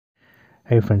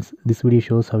Hey friends, this video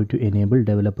shows how to enable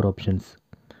developer options.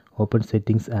 Open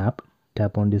settings app,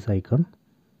 tap on this icon,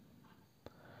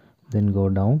 then go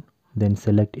down, then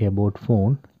select about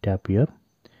phone, tap here,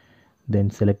 then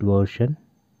select version.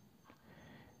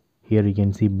 Here you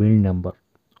can see build number.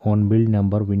 On build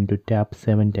number we need to tap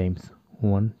 7 times.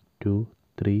 1, 2,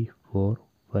 3, 4,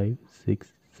 5,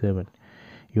 6, 7.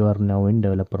 You are now in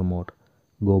developer mode.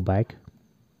 Go back,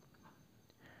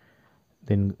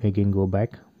 then again go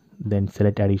back, then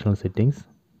select additional settings.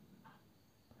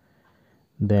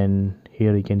 Then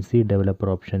here you can see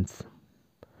developer options.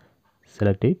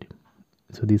 Select it.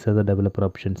 So these are the developer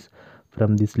options.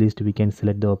 From this list we can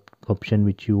select the option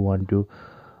which you want to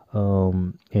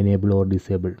enable or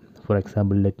disable. For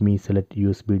example, let me select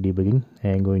USB debugging. I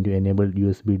am going to enable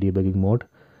USB debugging mode.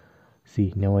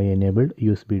 See, now I enabled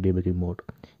USB debugging mode.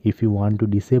 If you want to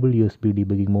disable USB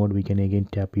debugging mode, we can again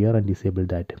tap here and disable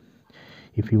that.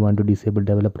 If you want to disable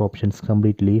developer options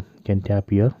completely, you can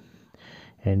tap here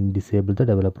and disable the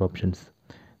developer options.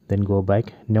 Then go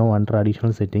back. Now under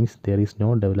additional settings there is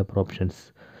no developer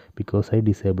options because I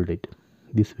disabled it.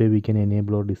 This way we can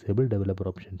enable or disable developer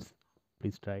options.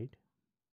 Please try it.